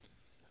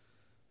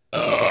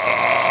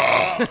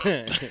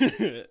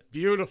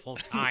Beautiful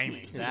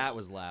timing. That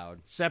was loud.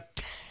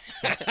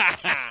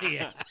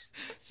 Yeah.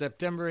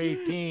 September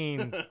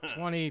 18,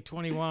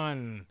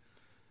 2021.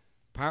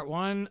 Part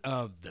 1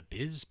 of the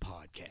Biz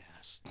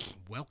Podcast.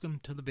 Welcome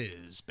to the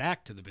Biz.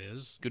 Back to the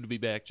Biz. Good to be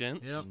back,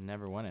 gents. Yep.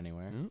 Never went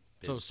anywhere.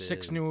 So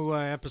 6 new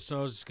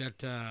episodes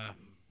got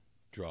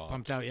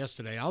pumped out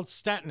yesterday. I'm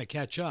starting to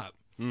catch up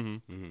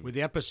with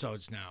the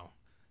episodes now.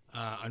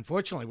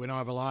 Unfortunately, we don't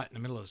have a lot in the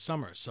middle of the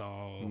summer,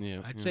 so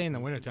I'd say in the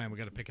wintertime we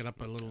got to pick it up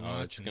a little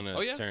notch. It's going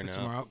to turn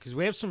out. Because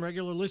we have some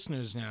regular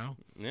listeners now.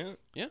 Yeah.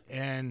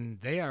 And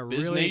they are Biz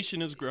really...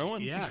 Nation is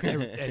growing. Yeah,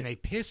 and they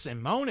piss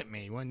and moan at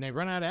me when they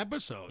run out of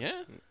episodes.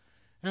 Yeah.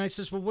 And I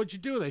says, well, what'd you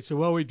do? They said,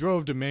 well, we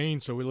drove to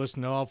Maine, so we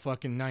listened to all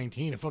fucking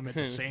 19 of them at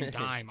the same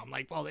time. I'm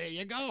like, well, there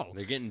you go.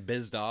 They're getting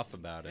bizzed off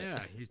about it.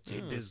 Yeah,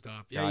 you bizzed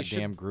off. Yeah,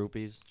 Goddamn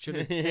groupies. Should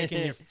have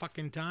taken your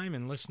fucking time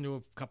and listened to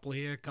a couple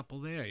here, a couple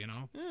there, you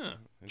know? Yeah.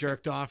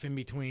 Jerked off in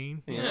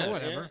between, you know,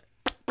 whatever.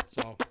 Yeah.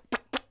 So,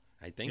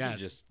 I think you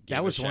just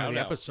that was one of the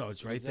shout-out.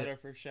 episodes, right? Was that our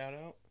first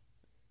shout-out?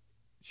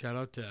 Shout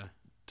out to...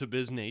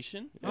 Biz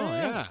Nation. Oh,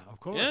 yeah, of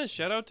course. Yeah,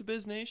 shout out to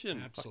Biz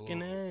Nation. Absolutely.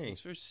 Fucking A.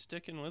 Thanks for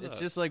sticking with us. It's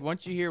just like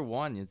once you hear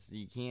one,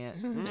 you can't.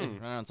 I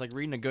don't know, it's like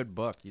reading a good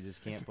book. You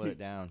just can't put it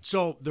down.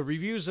 So the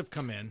reviews have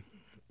come in,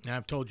 and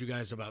I've told you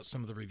guys about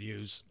some of the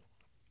reviews,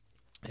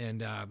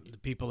 and the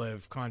people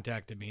have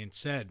contacted me and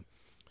said,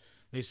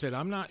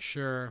 I'm not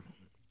sure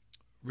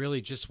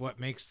really just what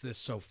makes this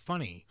so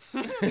funny,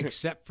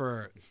 except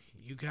for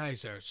you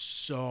guys are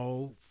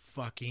so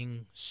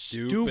fucking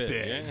stupid.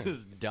 Yeah. This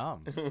is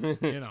dumb.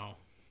 You know.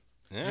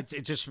 Yeah.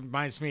 It just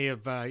reminds me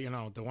of,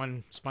 the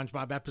one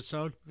SpongeBob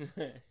episode.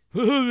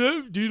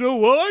 Do you know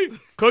why?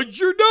 'Cause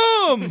you're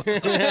dumb.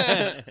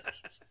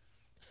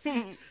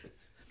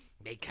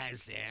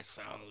 Because they're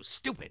so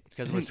stupid.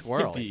 Because we're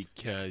squirrels.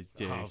 Because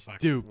they're fuck.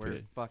 stupid.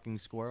 We're fucking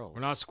squirrels.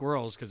 We're not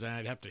squirrels, because then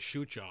I'd have to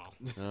shoot y'all.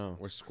 No.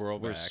 We're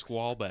squirrelbacks. We're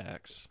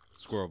squallbacks.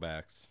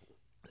 Squirrelbacks.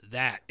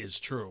 That is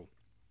true.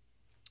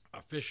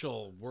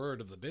 Official word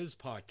of the Biz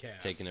Podcast.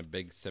 Taking a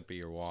big sip of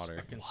your water.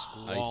 Fucking Ice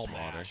squall water.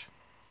 mash.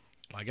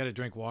 I got to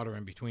drink water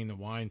in between the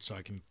wine so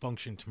I can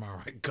function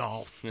tomorrow at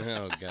golf.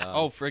 Oh, God.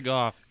 Oh, frig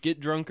off. Get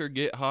drunk or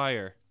get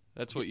higher.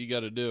 That's what you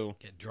got to do.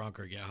 Get drunk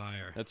or get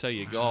higher. That's how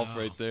you golf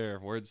right there.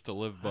 Words to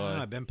live by.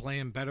 I've been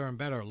playing better and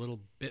better, a little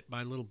bit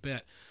by little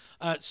bit.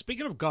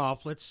 Speaking of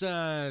golf, let's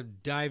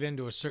dive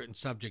into a certain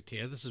subject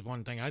here. This is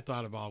one thing I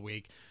thought of all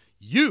week.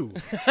 You,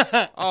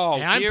 Oh,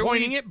 and I'm here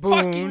pointing we at Boone.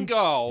 fucking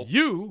go.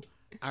 You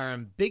are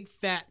in big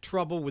fat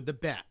trouble with the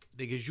bet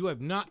because you have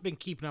not been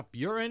keeping up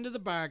your end of the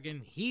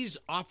bargain. He's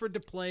offered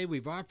to play.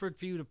 We've offered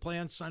for you to play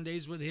on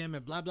Sundays with him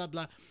and blah, blah,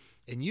 blah.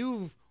 And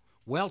you've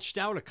welched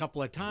out a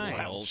couple of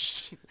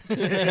times. I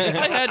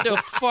had to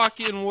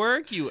fucking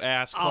work, you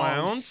ass Oh,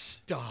 clowns.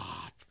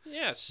 stop.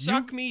 Yeah,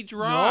 suck me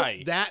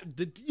dry. Nope,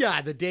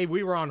 the day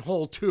we were on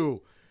hole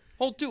 2.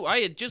 Hold two. I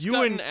had just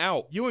gotten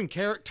out. You and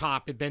Carrot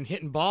Top had been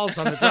hitting balls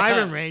on the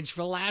driving range for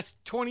the last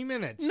 20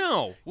 minutes.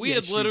 No, we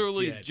Yes, had you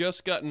literally did.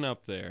 just gotten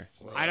up there.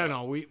 I don't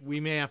know. We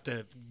may have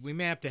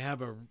to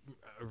have a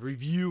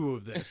review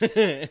of this.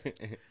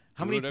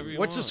 How many? Whatever you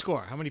What's the want.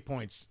 score? How many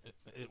points?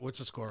 What's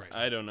the score right now?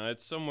 I don't know.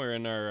 It's somewhere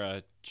in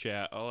our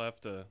chat. I'll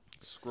have to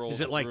scroll. Is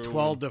it like through.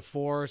 12-4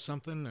 or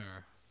something?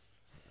 Or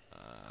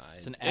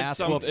It's an It's, ass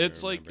some, whooping.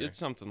 it's like it's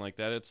something like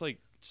that. It's like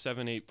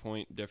 7-8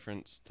 point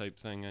difference type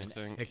thing. I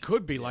think. it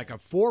could be like a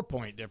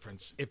 4-point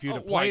difference if you'd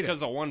have Why? played it.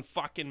 Because of one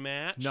fucking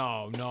match?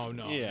 No.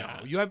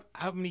 Yeah. You have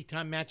how many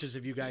matches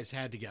have you guys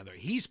had together?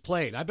 He's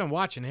played. I've been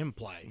watching him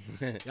play.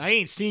 I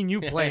ain't seen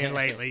you playing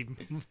lately.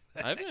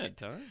 I haven't had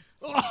time.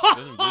 Been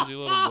a busy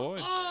little boy.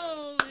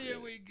 Oh, here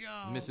we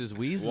go. Mrs.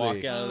 Weasley.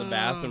 Walk out of the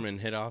bathroom and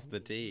hit off the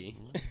tee.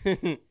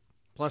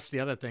 Plus, the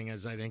other thing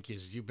is, I think,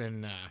 is you've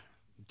been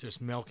just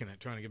milking it,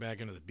 trying to get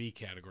back into the B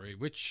category,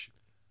 which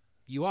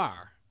you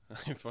are.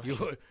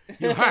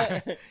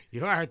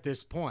 You are at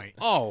this point.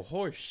 Oh,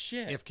 horse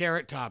shit. If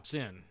Carrot Top's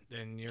in,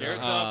 then you're. Carrot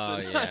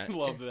Top's in. yeah. I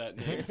love that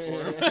name for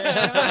him.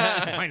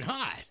 Why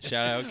not?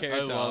 Shout out I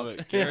Carrot Top. love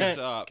it. Carrot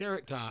Top.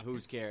 Carrot Top.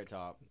 Who's Carrot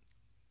Top?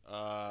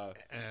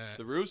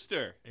 The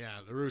Rooster. Yeah,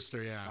 the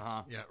Rooster. Yeah,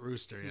 Uh-huh. yeah,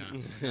 Rooster. Yeah,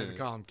 I had to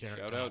call him Carrot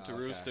Shout Top. out to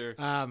Rooster.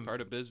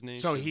 Part of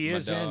business. So he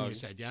is in. dog. You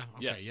said, yeah.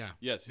 Okay, Yes. yeah.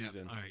 Yes, he's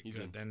in. All right, He's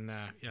good. in. Then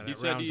yeah, He that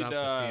said rounds he'd, out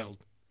the field.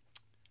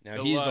 Now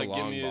He'll he's a give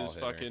long me ball his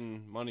hitter.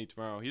 fucking money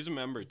tomorrow. He's a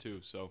member too,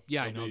 so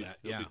Yeah, I he'll know be- that.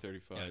 He'll Yeah, be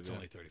 35. yeah, it's yeah.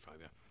 only 35.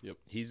 Yeah.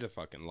 He's a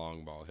fucking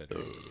long ball hitter.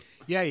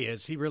 Yeah, he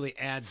is. He really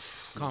adds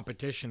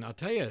competition. I'll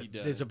tell you, He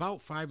does. there's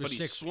about 5 or But he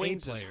 6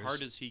 swings A as players.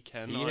 hard as he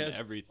can He on has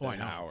everything. I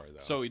know. power, though.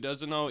 So he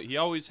doesn't know. He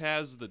always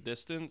has the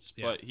distance,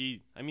 Yeah. but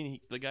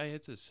the guy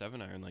hits his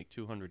 7-iron like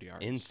 200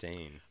 yards.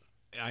 insane.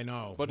 I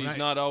know. But he's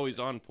not always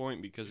on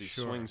point because he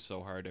Sure. swings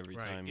so hard every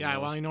Right. time. Yeah, you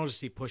know? well, I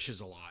noticed he pushes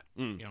a lot.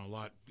 Mm. You know, a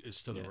lot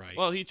is to the Yeah. right.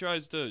 Well, he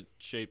tries to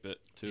shape it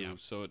too, Yeah.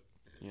 so it,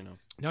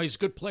 no, he's a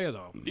good player,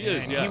 though. He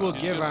is, And yeah. he will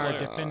He's a give good our player.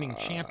 defending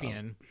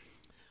champion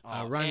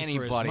run for his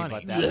Anybody money.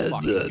 but that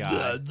fucking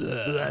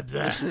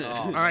guy.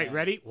 Oh, All right,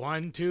 ready?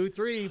 1, 2,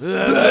 3.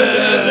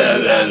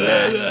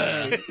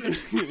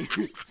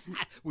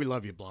 We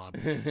love you, Blob.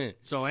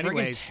 So,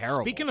 anyways,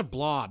 terrible. speaking of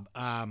Blob,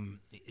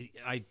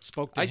 I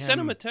spoke to I him.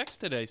 sent him a text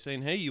today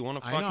saying, "Hey, you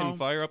want to I know. fucking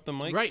fire up the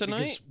mics right, tonight?"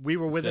 because we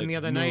were with him Said the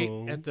other no.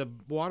 night at the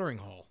watering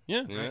hole.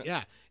 Yeah. Yeah.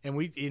 Yeah,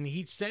 and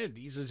he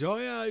says, "Oh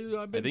yeah,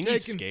 I've been I think taking,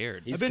 he's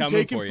scared. He's I've been coming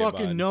taking for you,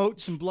 fucking bud."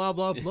 notes and blah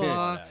blah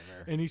blah." Whatever.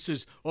 And he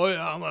says, "Oh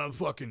yeah,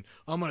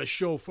 I'm gonna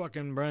show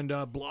fucking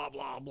Brenda blah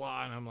blah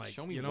blah." And I'm like,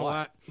 Show me you know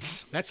what?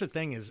 what? That's the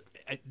thing is,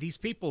 these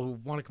people who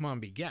want to come on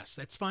and be guests,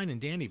 that's fine and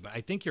dandy. But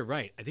I think you're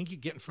right. I think you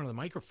get in front of the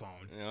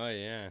microphone Oh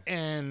yeah.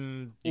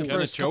 and You the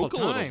kinda first couple choke a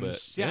little times,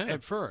 bit. yeah, Yeah.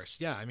 at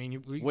first, yeah. I mean,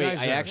 you Wait,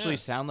 guys I are, actually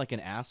sound like an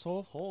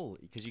asshole? Holy,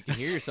 because you can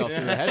hear yourself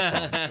through the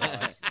headphones.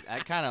 So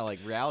that kind of like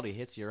reality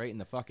hits you right in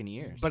the fucking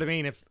ears. But I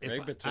mean, if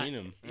Right between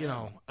them. you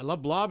know, I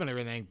love Blob and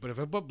everything, but if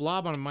I put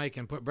Blob on a mic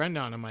and put Brenda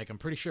on a mic, I'm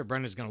pretty sure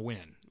Brenda's gonna win.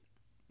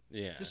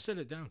 Yeah. Just sit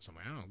it down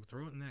somewhere. I don't know.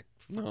 Throw it in that.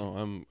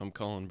 No, I'm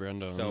calling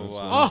Brenda on So, this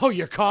one. Oh,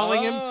 you're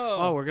calling him? Oh.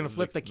 Oh, we're gonna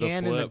flip the The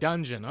can in the flip.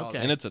 dungeon. Okay.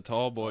 And it's a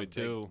tall boy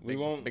too. we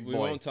won't big we boy.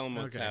 won't tell him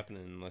what's Okay.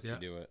 happening unless Yeah. you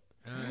do it.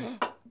 All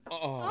right.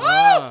 Oh,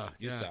 Ah,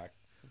 you yeah. suck.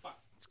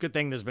 It's a good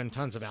thing there's been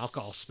tons of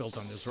alcohol spilt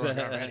on this road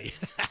already.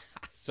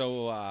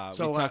 So,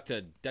 So, we talked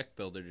to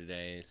Deckbuilder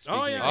today. Oh,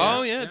 speaking yeah. of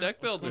Oh, yeah, What's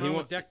Deckbuilder. going He on wa-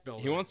 with Deckbuilder?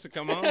 He wants to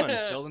come on.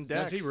 building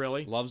decks. Does he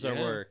really? Loves our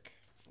Yeah. work.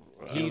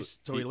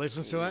 So he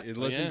listens to He it.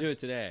 listened Yeah. to it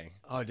today,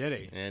 Oh, did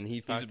he? and he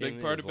He's a fucking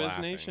big part is of Biz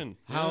laughing. Nation.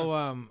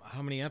 How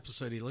many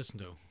episodes did he listen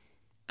to?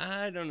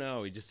 I don't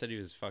know. He just said he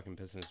was fucking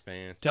pissing his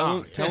pants. Tell Oh,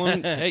 him, yeah. tell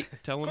him, hey,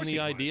 tell him course the he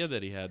idea was.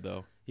 that he had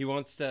though. He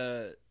wants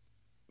to.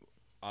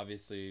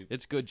 Obviously,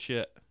 It's good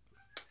shit.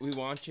 we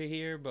want you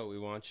here, but we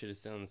want you to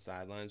sit on the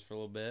sidelines for a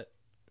little bit,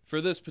 For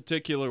this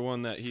particular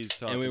one that he's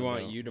talking and we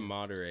want about. you to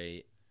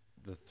moderate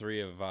the three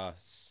of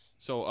us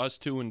So us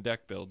two and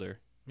Deckbuilder.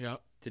 Yeah.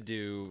 to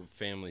do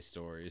family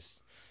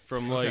stories.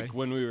 From Okay. like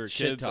when we were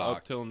Shit kids talk.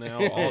 up till now,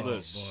 all Oh, boy.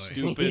 the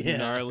stupid, Yeah.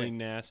 gnarly,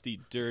 nasty,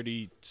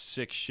 dirty,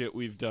 sick shit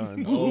we've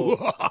done.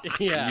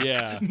 Yeah.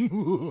 Yeah.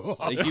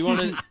 Like you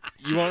want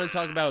to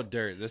talk about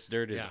dirt. This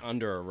dirt is Yeah.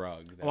 under a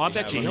rug. That Well, I we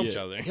bet have you on he'll, each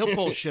other. he'll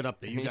pull shit up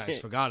that you guys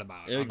forgot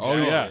about. I'm Oh,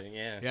 sure. yeah.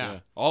 yeah. Yeah.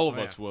 All of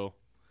Oh, us yeah. will.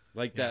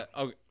 Like that.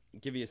 Oh,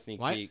 give you a sneak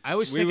Well, peek. I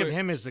always We think were- of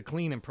him as the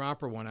clean and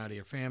proper one out of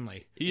your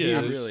family. He He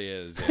is. really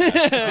is. Oh,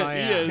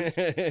 Yeah.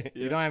 yeah.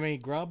 You don't have any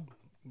grub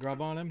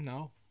on him?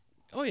 No.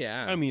 Oh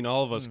yeah. I mean,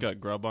 all of us got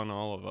grub on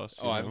all of us.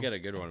 Oh, you I've know? got a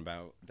good one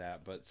about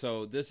that. But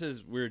so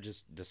we were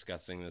just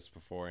discussing this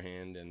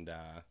beforehand, and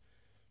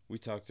we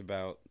talked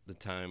about the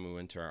time we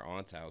went to our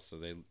aunt's house. So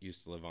they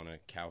used to live on a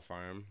cow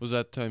farm. Was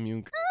that time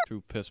you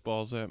threw piss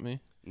balls at me?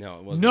 No,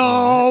 it wasn't.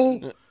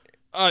 No.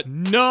 Uh,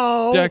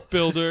 No.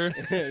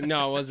 Deckbuilder.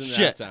 No, it wasn't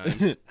Shit. that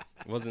time.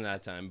 It wasn't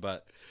that time.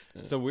 But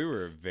so we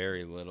were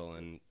very little,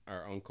 and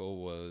our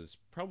uncle was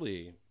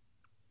probably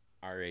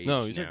our age.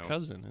 No, he's now. our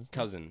cousin. Isn't he?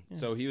 Cousin.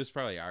 So he was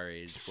probably our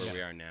age where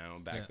we are now.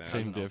 Back Yeah. then, Same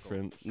Cousin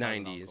difference.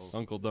 90s.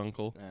 Uncle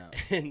Dunkle. Yeah.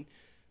 And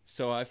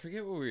so I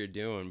forget what we were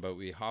doing, but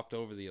we hopped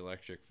over the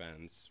electric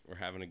fence. We're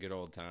having a good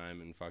old time,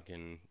 and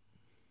fucking,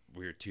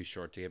 we were too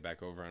short to get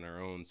back over on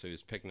our own. So he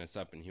was picking us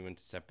up, and he went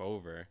to step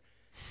over,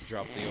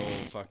 dropped the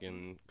old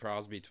fucking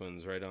Crosby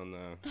twins right on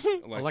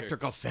the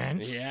Electrical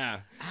fence.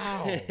 Yeah.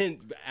 Ow.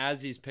 And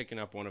as he's picking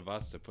up one of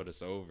us to put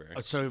us over,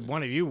 So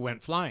one of you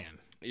went flying.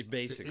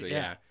 basically, Yeah.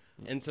 yeah.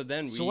 And so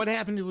then So what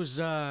happened to his?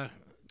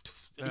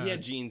 he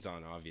had jeans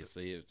on,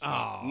 obviously. It's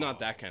not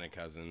that kind of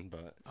cousin,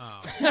 but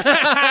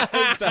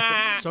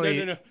So no, he-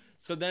 no, no.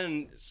 So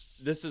then,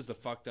 this is the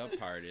fucked up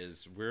part: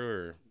 is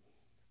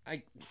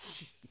I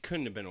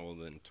couldn't have been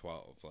older than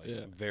 12, like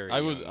Yeah. very. I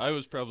young.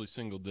 was probably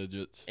single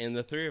digits. And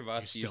the three of You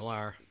us still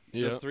are.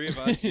 Yeah. The three of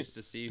us used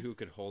to see who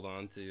could hold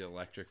on to the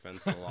electric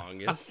fence the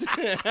longest.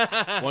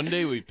 One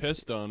day we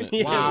pissed on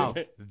it. Wow,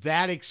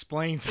 that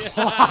explains a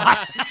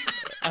lot.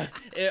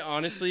 It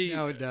honestly,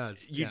 No, it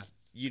does. Yeah.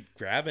 you'd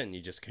grab it and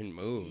you just couldn't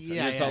move.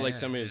 Yeah, and it felt yeah, like yeah,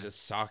 somebody was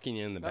just socking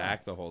you in the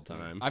back the whole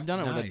time. I've done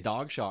it with Nice. a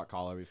dog shot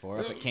collar before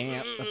up at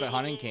camp, up at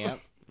hunting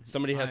camp.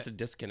 Somebody has to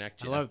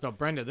disconnect I you. love it though,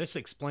 Brenda. This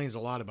explains a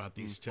lot about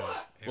these two.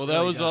 It Well, that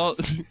really was all.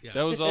 does. Yeah.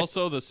 That was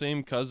also the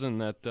same cousin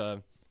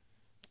that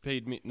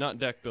paid me, not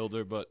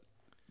Deckbuilder, but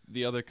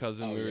the other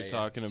cousin Oh, we were yeah, yeah.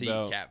 talking To eat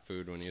about. cat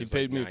food when he He was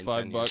paid like me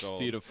 9, 10 $5 years to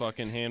old. eat a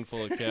fucking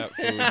handful of cat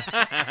food.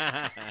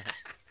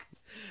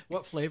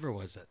 What flavor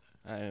was it?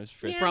 It was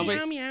frisky. Probably-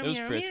 It was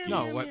frisky.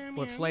 No,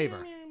 what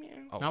flavor?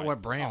 Oh, Not I-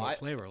 what brand, Oh, what I-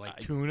 flavor? Like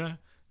tuna?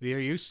 They're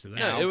used to that.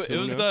 Yeah, it was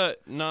tuna.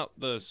 not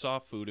the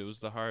soft food. It was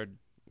the hard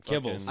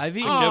Kibbles. fucking- I've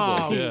eaten Oh,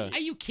 kibbles. Yeah. are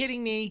you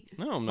kidding me?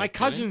 No, I'm not My kidding.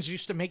 cousins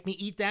used to make me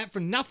eat that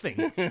for nothing.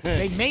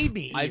 They made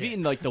me eat I've it.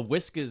 eaten like the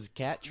Whiskas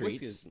cat treats.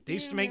 Whiskas. They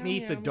used to make me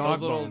eat the dog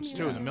Those little- bones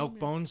too, the milk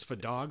bones for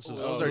dogs. Those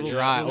are little-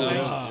 dry. little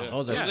Ugh. things.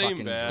 Those are Yeah. They ain't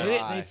fucking bad. They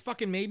dry.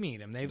 fucking made me eat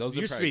them. They Those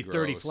are used to be probably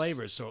 30 gross.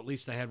 flavors, so at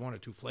least I had one or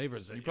two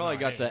flavors. That, You probably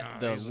got the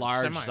these are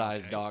large-sized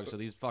semi-okay. dogs, so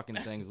these fucking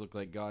things look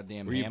like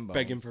goddamn Were you ham bones.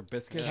 begging for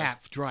biscuits?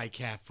 Dry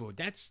cat food.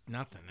 That's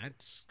nothing.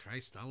 That's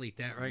Christ. I'll eat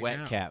that right Wet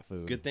now. cat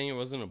food. Good thing it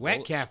wasn't a Wet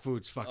bullet. cat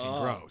food's fucking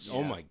Oh. gross. gross.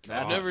 Oh my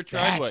god! I've never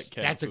tried wet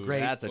cat That's a food. great.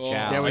 That's a Oh,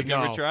 challenge. There we I've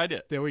never go. tried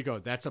it. There we go.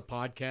 That's a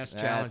podcast That's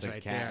challenge a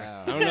right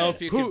there. I don't know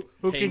if you Who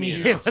could pay can me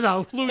eat enough. it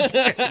without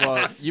losing?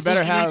 Well, you Who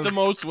better can eat have the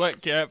most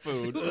wet cat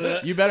food.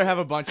 you better have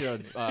a bunch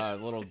of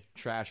little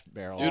trash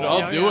barrels. Dude, Oh, I'll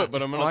yeah, do yeah. it,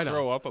 but I'm Oh, I gonna know.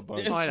 throw up a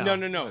bunch. Oh, I know.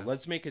 No.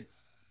 Let's make it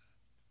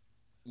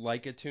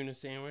like a tuna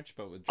sandwich,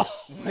 but with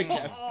like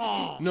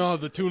No,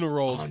 the tuna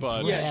rolls,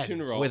 bud. yeah,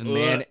 tuna roll with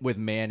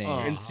mayonnaise. Oh.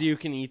 and so you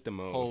can eat the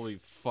most. Holy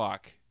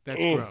fuck. That's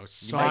gross.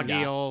 You might Soggy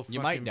die. old.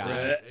 You fucking might die.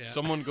 bread. Yeah.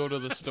 Someone go to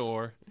the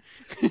store.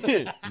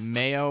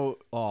 Mayo.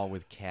 Oh,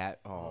 with cat.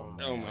 Oh,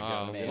 Oh my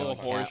God, A mayo little with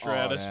cat.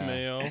 horseradish Oh, yeah.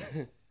 mayo.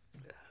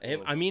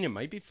 I mean, it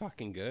might be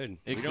fucking good.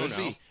 It We could don't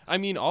know. be. I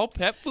mean, all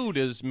pet food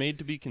is made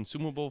to be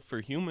consumable for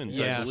humans,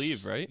 I Yes.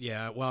 believe, right?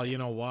 Yeah. Well, you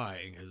know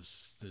why?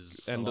 Because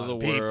there's End a of lot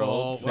the people.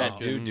 world. Well, That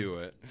do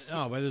it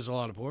no, but there's a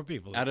lot of poor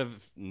people out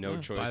of no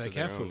choice buy the of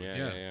their cat own. food.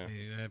 Yeah.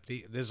 You have to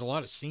eat- there's a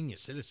lot of senior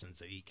citizens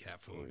that eat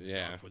cat food.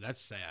 Yeah. dog food.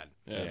 That's sad.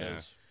 Yeah, it Yeah.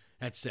 is.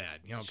 That's sad.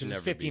 You know, Should because it's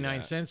never be 59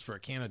 that. cents for a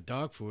can of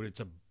dog food.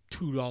 It's a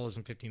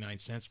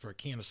 $2.59 for a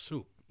can of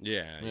soup.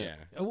 Yeah.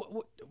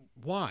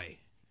 Why?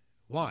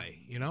 Why?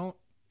 You know,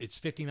 it's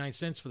 59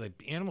 cents for the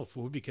animal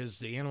food because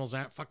the animals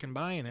aren't fucking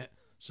buying it.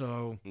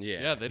 So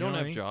Yeah, they You don't know what I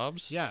have mean?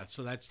 jobs. yeah,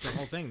 so that's the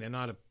whole thing. They're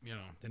not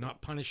they're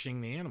not punishing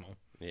the animal.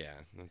 Yeah,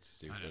 that's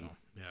I don't stupid. know.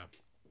 Yeah.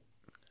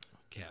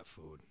 Cat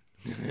food.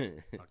 Fucking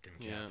cat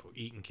Yeah. food.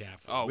 Eating cat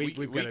food. Oh, we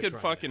we've could gotta try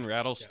fucking that.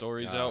 rattle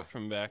stories Yeah. out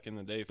from back in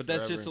the day. But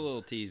that's forever. just a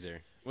little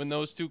teaser. When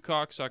those two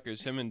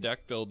cocksuckers, him and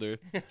Deckbuilder,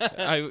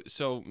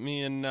 so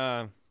me and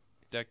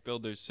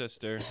Deckbuilder's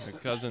sister, her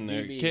cousin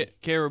there, DB.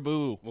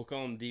 Caribou. We'll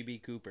call him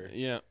DB Cooper.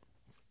 Yeah.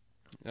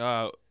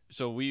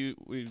 So we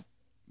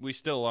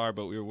still are,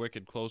 but we were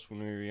wicked close when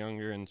we were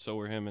younger, and so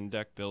were him and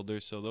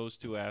Deckbuilder. So those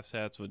two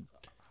asshats would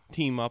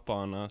team up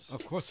on us.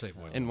 Of course they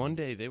would. And one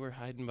day they were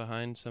hiding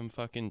behind some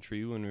fucking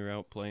tree when we were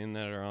out playing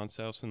at our aunt's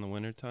house in the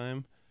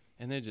wintertime,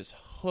 and they're just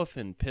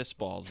hoofing piss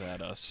balls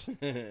at us.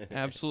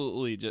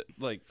 Absolutely, just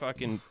like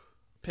fucking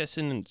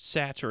pissing and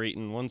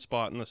saturating one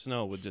spot in the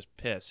snow with just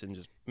piss and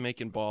just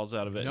making balls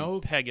out of it No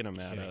and pegging them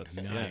at kidding. us.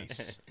 Yeah.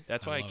 Nice.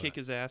 That's why I love kick it.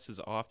 his ass as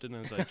often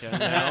as I can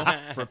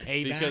now. For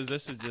payback. Because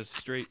this is just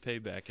straight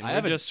payback, and I we're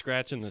have a- just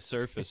scratching the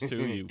surface too.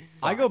 You,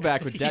 I go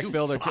back with deck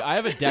builder too. I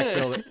have a deck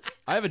builder.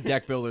 I have a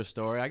deck builder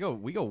story.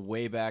 We go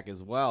way back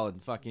as well,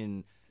 and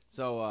fucking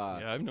so.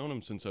 yeah, I've known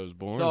him since I was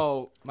born.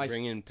 So my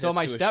Bringing so piss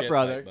my to a shit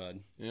stepbrother pipe, bud.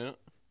 yeah,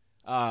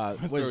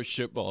 was throw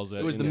shit balls at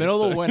it was you the next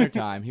middle of the time. winter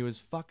time. He was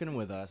fucking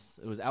with us.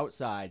 It was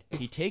outside.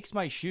 He takes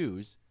my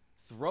shoes,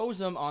 throws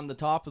them on the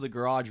top of the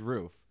garage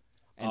roof,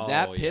 and Oh,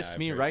 that yeah, pissed I've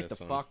me heard right this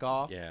the one. fuck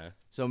off. Yeah.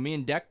 So me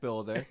and deck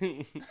builder.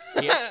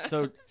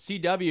 So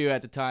CW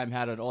at the time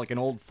had an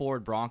old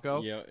Ford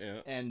Bronco. Yeah.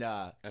 And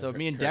I've so heard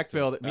me and Kirk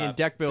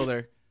Deck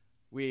Builder,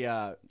 we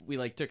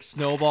like took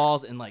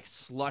snowballs and like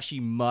slushy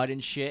mud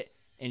and shit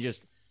and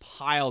just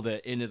piled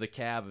it into the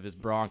cab of his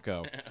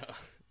Bronco.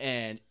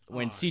 And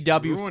when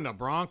CW ruined a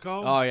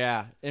Bronco. Oh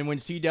yeah. And when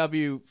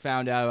CW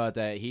found out about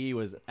that, he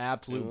was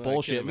absolute Oh, I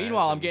bullshit. can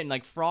Meanwhile, I'm imagine. getting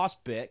like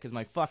frostbite cuz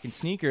my fucking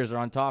sneakers are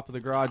on top of the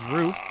garage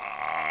roof.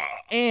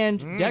 And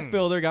Deck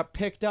Builder got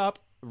picked up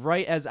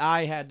right as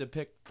I had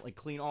to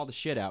clean all the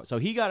shit out. So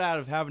he got out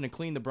of having to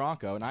clean the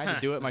Bronco and I had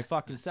to do it my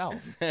fucking self.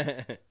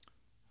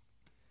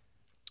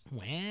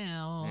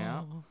 Well.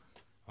 Yeah.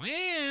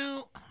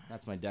 Well.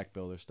 That's my Deck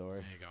Builder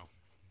story. There you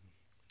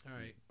go. All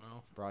right.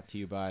 Well. Brought to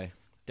you by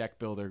Deck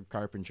Builder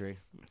Carpentry.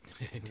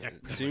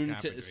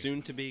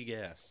 Soon to be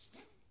guest.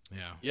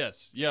 Yeah.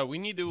 Yes, yeah, we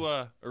need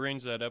to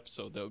arrange that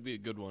episode. That would be a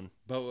good one.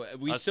 But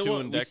we Us still two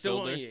want, and we Deck still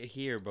want Builder. you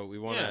here, but we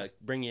want to Yeah.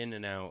 bring in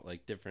and out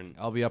like different.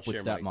 I'll be up with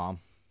share mic. stepmom.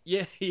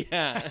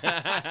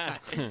 Yeah.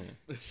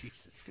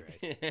 Jesus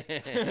Christ.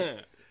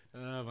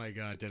 Oh my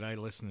God! Did I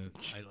listen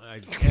to? I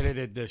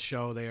edited the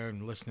show there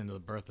and listening to the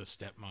birth of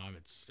stepmom.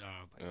 It's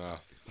Oh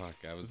fuck!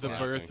 I was The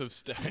laughing. birth of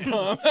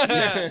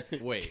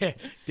stepmom. Wait.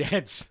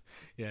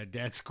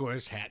 Dad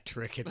scores hat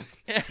trick at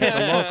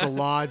the local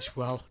lodge.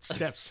 Well,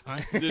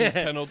 stepson. Did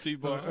penalty Or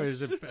box.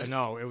 is it,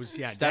 no, it was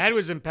Step- Dad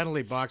was in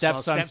penalty box.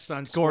 while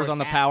Stepson scores on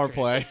the hat power trick.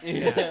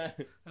 play.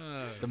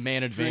 The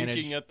man advantage.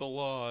 Drinking at the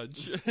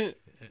lodge.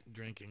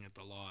 Drinking at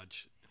the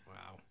lodge.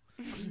 Wow.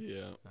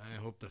 Yeah. I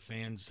hope the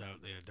fans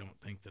out there don't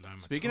think that I'm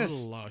Speaking a of-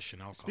 total lush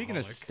and alcoholic. Speaking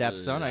of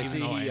stepson, I Even see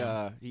though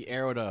I he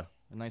arrowed a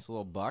nice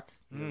little buck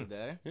the other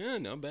day. Yeah,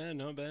 not bad,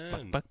 not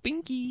bad. Buck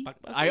Binky.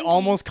 I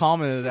almost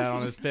commented that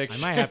on his picture.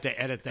 I might have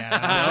to edit that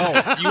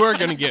out. No, you are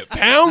going to get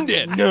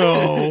pounded.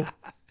 No.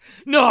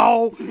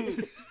 No.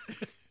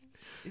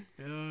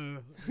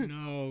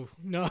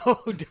 No.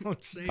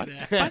 Don't say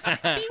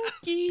that.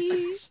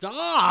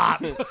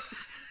 Stop.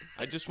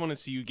 I just want to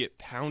see you get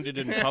pounded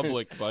in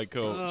public by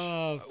Coach.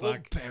 Oh, We'll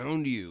fuck.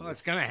 pound you. Oh,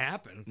 it's going to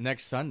happen.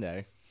 Next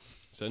Sunday.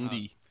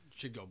 Sunday.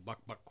 Should go Buck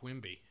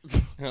Quimby.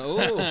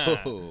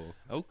 Oh,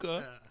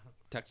 Okay.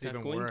 tuck It's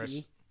even winky.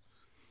 worse.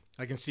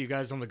 I can see you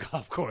guys on the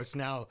golf course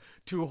now,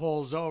 2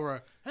 holes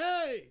over.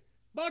 Hey,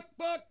 Buck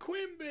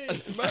Quimby.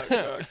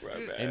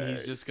 And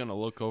he's just going to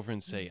look over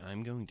and say,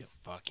 I'm going to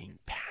fucking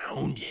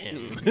pound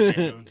him.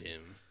 Pound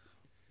him.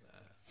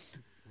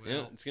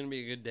 Yeah, it's gonna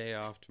be a good day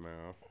off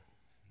tomorrow.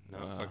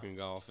 Not fucking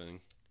golfing.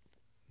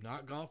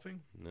 Not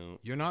golfing? No.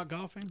 You're not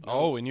golfing?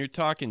 Oh, and you're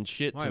talking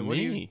shit Why? to What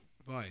me.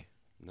 Why?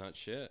 Not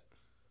shit.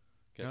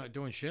 You're not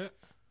doing shit?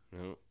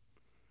 No.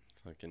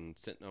 Fucking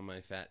sitting on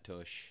my fat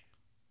tush.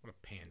 What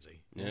a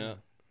pansy. Yeah.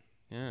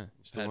 Yeah.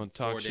 Still Had want to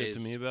talk 4 shit to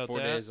days- me about 4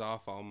 that? days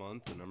off all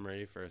month, and I'm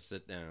ready for a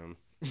sit down.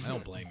 I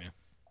don't blame you.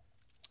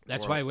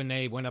 That's Or- why when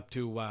they went up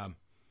to,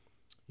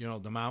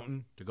 the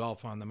mountain, to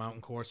golf on the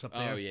mountain course up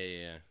there, Oh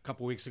yeah. a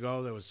couple weeks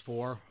ago, there was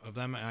 4 of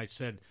them, and I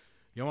said,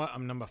 you know what,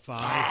 I'm number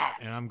 5,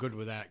 and I'm good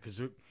with that, because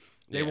they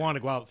Yeah. want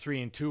to go out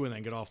 3 and 2 and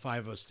then get all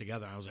 5 of us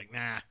together. I was like,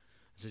 nah. I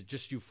said,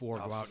 just you 4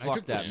 go out. And I Fuck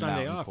took the that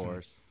Sunday mountain off.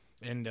 course.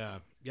 And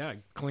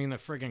clean the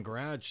friggin'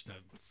 garage. The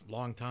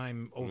long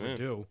time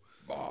overdue.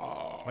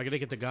 I gotta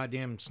get the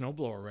goddamn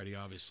snowblower ready,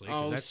 obviously,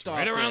 because that's stop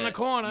right around the it.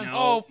 corner. No,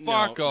 Oh,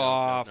 fuck no,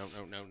 off.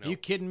 No. Are you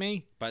kidding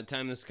me? By the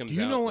time this comes Do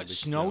you out, know there'll what be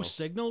snow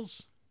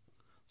signals?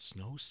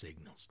 Snow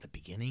signals the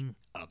beginning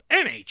of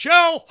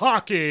NHL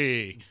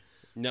hockey.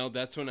 No,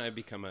 that's when I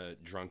become a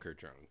drunk.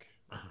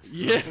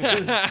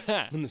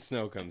 Yeah. When the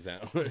snow comes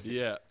out.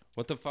 Yeah.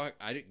 What the fuck?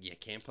 You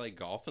can't play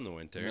golf in the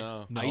winter.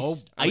 No. No,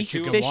 Ice but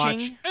you can fishing?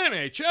 watch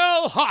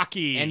NHL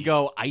hockey And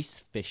go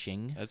ice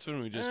fishing. That's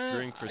when we just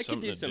drink for I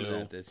something could do to some do. of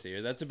that this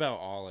year. That's about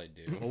all I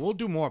do. Well, we'll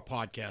do more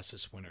podcasts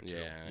this winter too.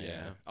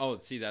 Yeah. Oh,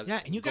 see that? Yeah,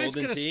 and you guys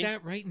Golden gotta tea?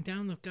 start writing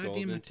down the goddamn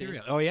Golden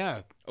material. tea? Oh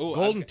yeah, Oh,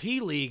 Golden I've- Tea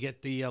League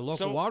at the local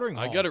So, watering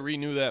hole. I got to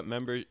renew that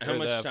member. How or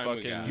much that time we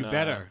fucking, got? You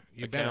better.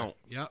 You account.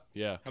 better. Yep.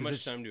 Yeah. How 'Cause much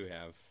it's- time do you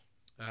have?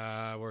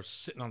 We're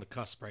sitting on the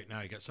cusp right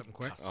now. You got something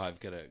quick? Oh, I've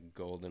got a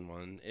golden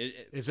one.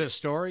 Is it a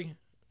story?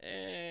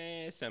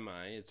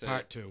 Semi. It's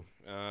Part 2.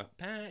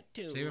 Part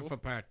 2. Save it for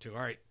part 2. All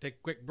right, take a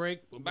quick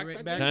break. We'll be Back, right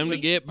back, back. Time to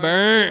with get part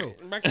burnt.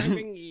 2. Back to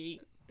Bingy.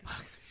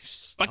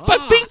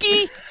 Stop.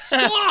 Pinky.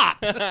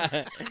 Stop.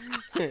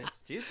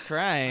 Jesus All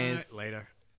right, Christ. later.